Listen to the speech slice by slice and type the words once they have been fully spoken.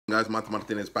Guys,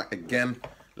 Mathematic is back again.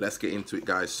 Let's get into it,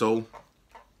 guys. So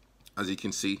as you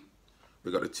can see,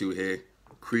 we got the two here,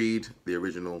 Creed the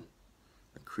original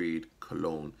and Creed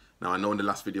Cologne. Now I know in the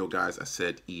last video, guys, I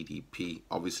said EDP.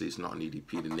 Obviously it's not an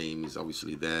EDP, the name is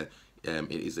obviously there.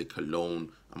 It is a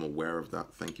cologne. I'm aware of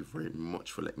that. Thank you very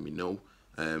much for letting me know.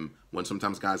 When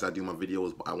sometimes, guys, I do my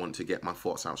videos, but I want to get my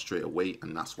thoughts out straight away,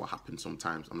 and that's what happens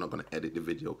sometimes. I'm not going to edit the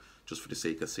video just for the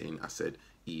sake of saying I said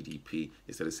EDP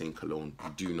instead of saying cologne.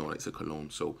 You do know it's a cologne.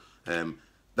 So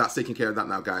that's taking care of that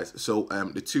now, guys. So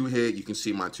the two here, you can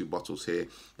see my two bottles here.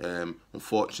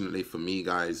 Unfortunately for me,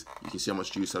 guys, you can see how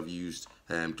much juice I've used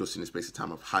just in the space of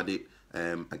time I've had it.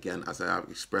 Again, as I have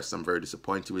expressed, I'm very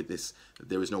disappointed with this.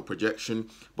 There is no projection,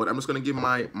 but I'm just going to give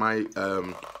my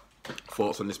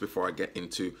thoughts on this before I get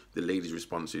into the ladies'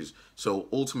 responses. So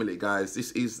ultimately, guys,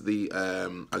 this is the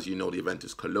as you know, the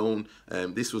Aventus Cologne.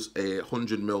 This was a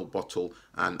 100ml bottle,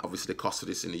 and obviously the cost of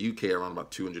this in the UK around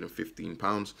about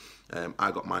 £215.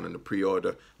 I got mine on the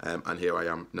pre-order, and here I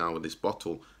am now with this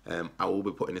bottle. I will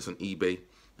be putting this on eBay.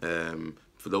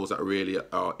 For those that really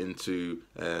are into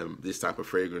this type of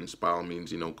fragrance, by all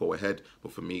means, you know, go ahead.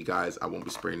 But for me, guys, I won't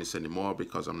be spraying this anymore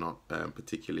because I'm not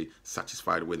particularly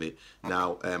satisfied with it.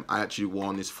 Now, I actually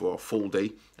wore this for a full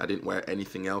day. I didn't wear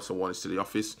anything else. I wore this to the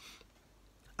office.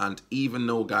 And even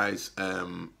though, guys,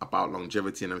 about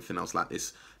longevity and everything else like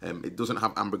this, it doesn't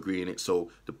have ambergris in it, so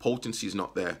the potency is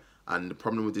not there. And the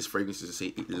problem with this fragrance is to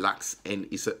say it lacks, and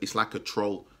it's like a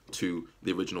troll to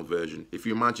the original version. If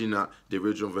you imagine that the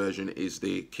original version is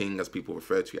the king, as people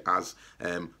refer to it as,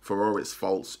 for all its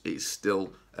faults, it's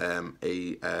still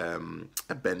a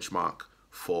benchmark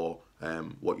for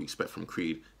what you expect from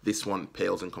Creed. This one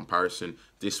pales in comparison.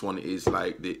 This one is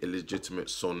like the illegitimate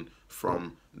son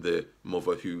from the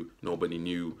mother who nobody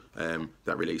knew,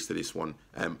 that relates to this one.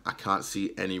 I can't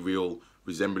see any real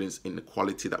resemblance in the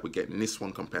quality that we get in this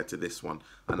one compared to this one.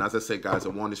 And as I said, guys, I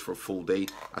wore this for a full day.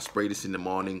 I sprayed this in the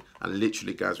morning, and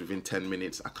literally, guys, within 10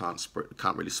 minutes I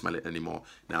can't really smell it anymore.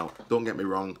 Now, don't get me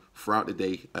wrong, throughout the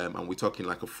day, and we're talking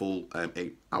like a full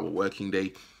 8-hour working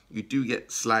day, you do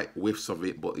get slight whiffs of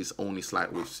it, but it's only slight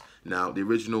whiffs. Now, the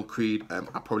original Creed,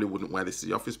 I probably wouldn't wear this to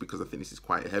the office because I think this is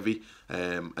quite heavy.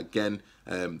 Again,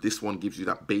 this one gives you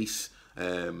that base.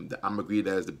 The ambergris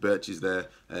there's the birch is there.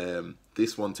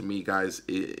 This one, to me, guys,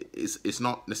 it's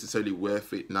not necessarily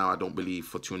worth it now, I don't believe,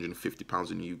 for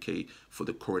 £250 in the UK for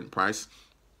the current price.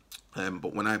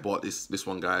 But when I bought this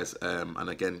one, guys, and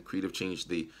again, Creed have changed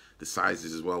the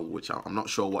sizes as well, which I'm not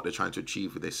sure what they're trying to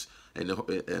achieve with this. And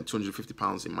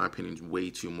 £250, in my opinion, is way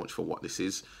too much for what this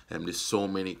is. There's so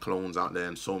many clones out there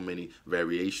and so many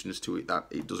variations to it that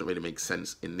it doesn't really make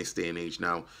sense in this day and age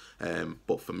now.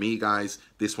 But for me, guys,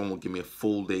 this one will give me a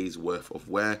full day's worth of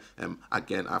wear.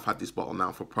 Again, I've had this bottle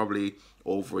now for probably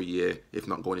over a year, if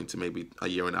not going into maybe a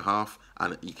year and a half,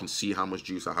 and you can see how much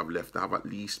juice I have left. I have at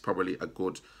least probably a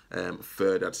good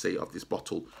third, I'd say, of this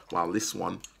bottle, while this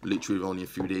one, literally only a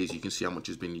few days, you can see how much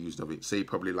has been used of it. Say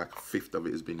probably like a fifth of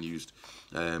it has been used.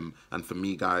 And for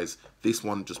me, guys, this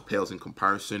one just pales in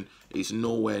comparison. It's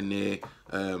nowhere near,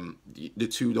 the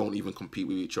two don't even compete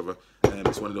with each other.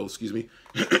 It's one of those, excuse me,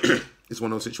 it's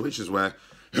one of those situations where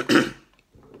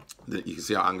you can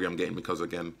see how angry I'm getting because,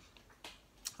 again,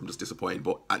 I'm just disappointed.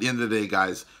 But at the end of the day,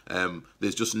 guys,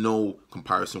 there's just no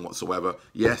comparison whatsoever.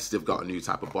 Yes, they've got a new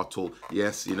type of bottle.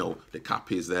 Yes, you know, the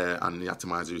cap is there and the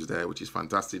atomizer is there, which is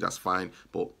fantastic. That's fine.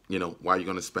 But, you know, why are you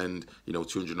going to spend, you know,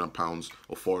 £200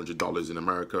 or $400 in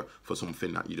America for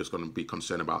something that you're just going to be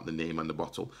concerned about the name and the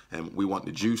bottle? We want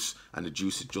the juice, and the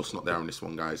juice is just not there on this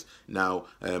one, guys. Now,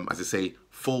 as I say,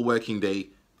 full working day,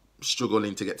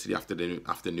 struggling to get to the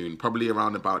afternoon, probably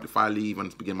around about, if I leave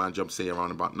and begin my job, say around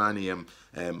about 9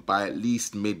 AM, by at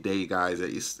least midday, guys,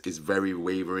 it's very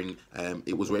wavering.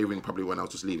 It was wavering probably when I was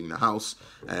just leaving the house,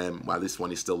 while this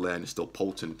one is still there and it's still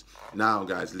potent. Now,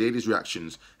 guys, ladies'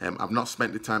 reactions. I've not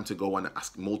spent the time to go and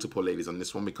ask multiple ladies on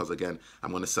this one because, again,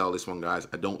 I'm going to sell this one, guys.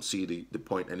 I don't see the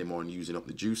point anymore in using up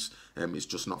the juice. It's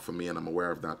just not for me, and I'm aware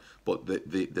of that. But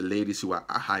the ladies who I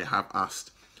have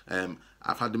asked,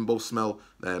 I've had them both smell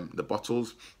the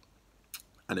bottles,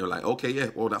 and they were like, okay, yeah,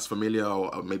 well, that's familiar,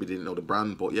 or maybe they didn't know the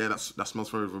brand, but yeah, that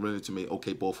smells very familiar to me.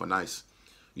 Okay, both are nice.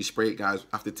 You spray it, guys,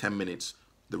 after 10 minutes,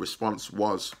 the response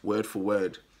was, word for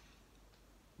word,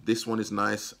 this one is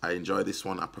nice, I enjoy this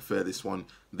one, I prefer this one.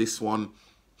 This one,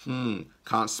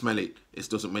 can't smell it, it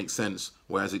doesn't make sense.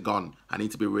 Where has it gone? I need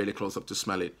to be really close up to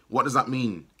smell it. What does that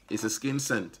mean? It's a skin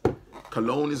scent.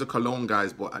 Cologne is a cologne,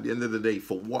 guys, but at the end of the day,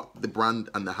 for what the brand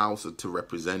and the house are to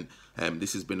represent,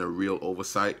 this has been a real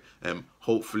oversight.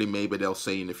 Hopefully, maybe they'll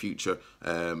say in the future,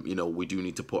 you know, we do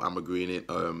need to put ambergris in it.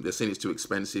 They're saying it's too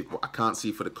expensive, but I can't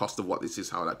see for the cost of what this is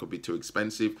how that could be too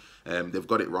expensive. They've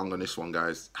got it wrong on this one,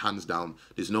 guys, hands down.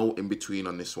 There's no in between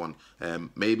on this one.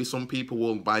 Maybe some people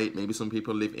will buy it. Maybe some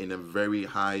people live in a very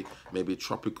high, maybe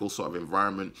tropical sort of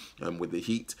environment with the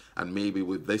heat, and maybe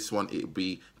with this one it'd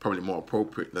be probably more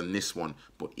appropriate than this one.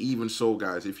 But even so,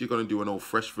 guys, if you're going to do an old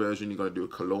fresh version, you're going to do a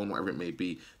cologne, whatever it may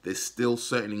be, there's still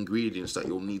certain ingredients that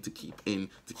you'll need to keep in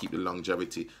to keep the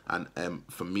longevity. And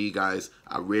for me, guys,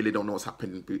 I really don't know what's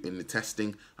happening in the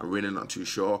testing. I'm really not too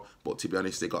sure, but to be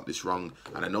honest, they got this wrong.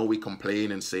 And I know we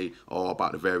complain and say, oh,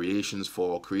 about the variations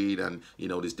for Creed, and you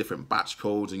know, there's different batch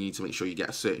codes, and you need to make sure you get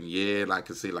a certain year, like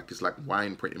I say, like it's like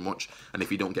wine pretty much. And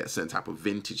if you don't get a certain type of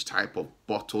vintage type of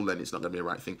bottle, then it's not gonna be the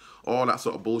right thing. All that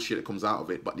sort of bullshit that comes out of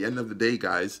it. But at the end of the day,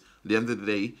 guys, at the end of the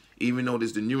day, even though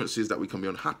there's the nuances that we can be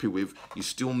unhappy with, you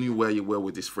still knew where you were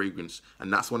with this fragrance.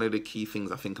 And that's one of the key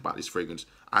things I think about this fragrance.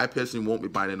 I personally won't be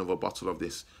buying another bottle of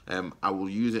this. I will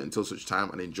use it until such time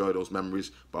and enjoy those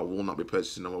memories, but I will not be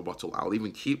purchasing another bottle. I'll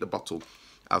even keep the bottle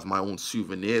as my own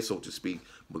souvenir, so to speak.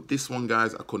 But this one,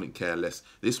 guys, I couldn't care less.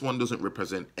 This one doesn't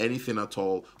represent anything at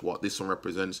all what this one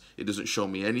represents. It doesn't show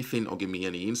me anything or give me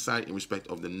any insight in respect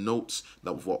of the notes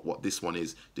of what this one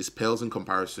is. This pales in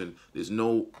comparison. There's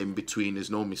no in between. There's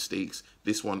no mistakes.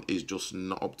 This one is just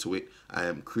not up to it.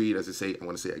 Creed, as I say, I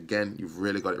want to say it again, you've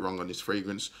really got it wrong on this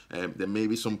fragrance. There may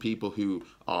be some people who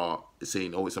are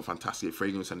saying, oh, it's a fantastic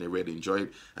fragrance and they really enjoy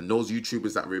it. And those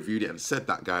YouTubers that reviewed it and said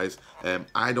that, guys,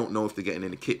 I don't know if they're getting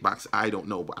any kickbacks. I don't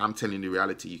know, but I'm telling you the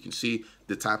reality. You can see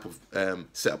the type of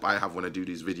setup I have when I do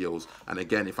these videos. And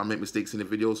again, if I make mistakes in the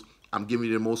videos, I'm giving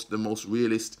you the most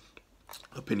realist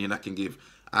opinion I can give.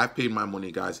 I've paid my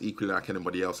money, guys, equally like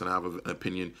anybody else, and I have an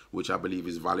opinion which I believe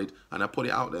is valid, and I put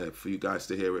it out there for you guys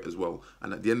to hear it as well.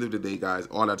 And at the end of the day, guys,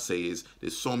 all I'd say is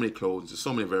there's so many clones, there's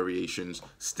so many variations.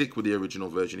 Stick with the original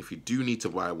version. If you do need to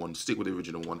buy one, stick with the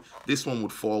original one. This one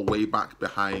would fall way back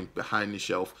behind the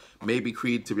shelf. Maybe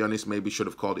Creed, to be honest, maybe should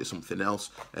have called it something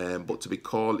else. But to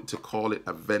call it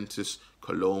Aventus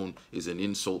Cologne is an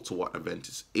insult to what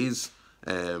Aventus is.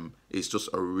 It's just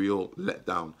a real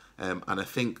letdown. And I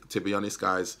think, to be honest,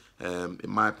 guys, in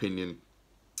my opinion,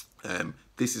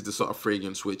 this is the sort of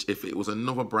fragrance which, if it was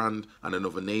another brand and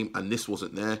another name and this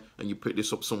wasn't there, and you pick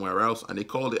this up somewhere else and they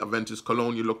called it Aventus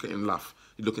Cologne, you look at it and laugh.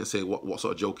 You look and say, what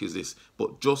sort of joke is this?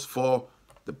 But just for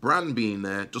the brand being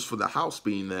there, just for the house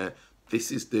being there, this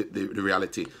is the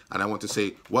reality. And I want to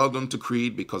say well done to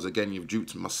Creed, because again, you've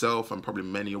duped myself and probably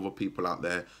many other people out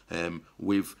there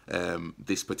with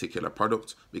this particular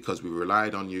product, because we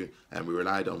relied on you and we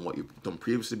relied on what you've done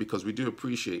previously, because we do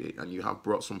appreciate it, and you have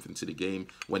brought something to the game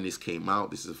when this came out.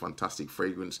 This is a fantastic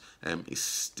fragrance. It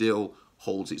still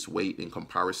holds its weight in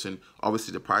comparison.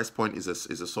 Obviously, the price point is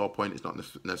a sore point. It's not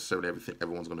necessarily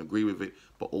everyone's going to agree with it,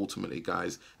 but ultimately,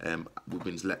 guys, we've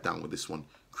been let down with this one.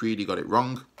 Creed, you got it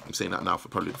wrong. I'm saying that now for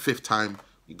probably the 5th time.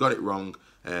 You got it wrong.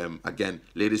 Again,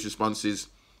 ladies' responses,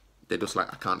 they're just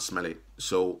like, I can't smell it.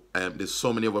 So there's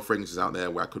so many other fragrances out there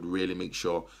where I could really make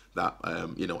sure that,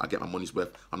 you know, I get my money's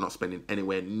worth. I'm not spending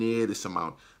anywhere near this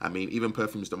amount. I mean, even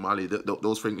Perfumes de Mali,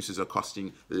 those fragrances are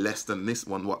costing less than this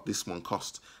one, what this one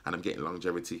cost. And I'm getting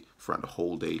longevity throughout the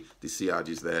whole day. The sillage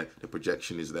is there. The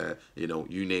projection is there. You know,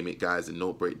 you name it, guys. The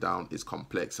note breakdown is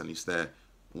complex and it's there.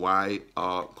 Why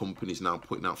are companies now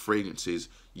putting out fragrances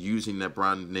using their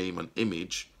brand name and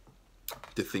image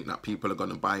to think that people are going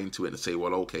to buy into it and say,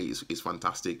 well, okay, it's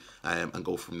fantastic, and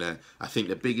go from there? I think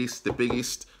the biggest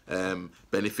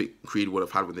benefit Creed would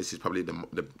have had with this is probably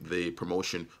the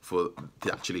promotion for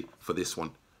this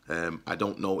one. I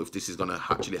don't know if this is going to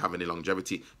actually have any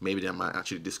longevity. Maybe they might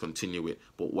actually discontinue it.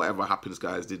 But whatever happens,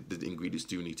 guys, the ingredients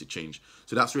do need to change.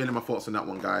 So that's really my thoughts on that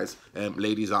one, guys.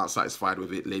 Ladies aren't satisfied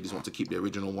with it. Ladies want to keep the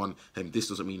original one. This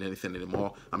doesn't mean anything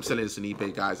anymore. I'm selling this on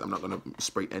eBay, guys. I'm not going to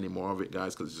spray any more of it,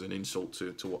 guys, because it's an insult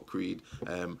to what Creed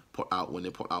put out when they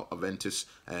put out Aventus.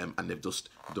 And they've just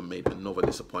made another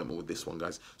disappointment with this one,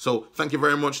 guys. So thank you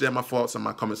very much. They're my thoughts and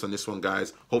my comments on this one,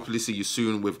 guys. Hopefully see you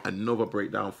soon with another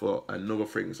breakdown for another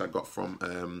fragrance I got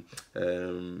from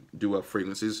Duo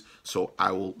Fragrances. So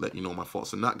I will let you know my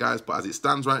thoughts on that, guys. But as it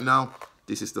stands right now,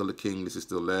 this is still the king. This is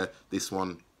still there. This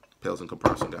one pales in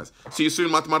comparison, guys. See you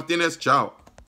soon, Matt Martinez. Ciao.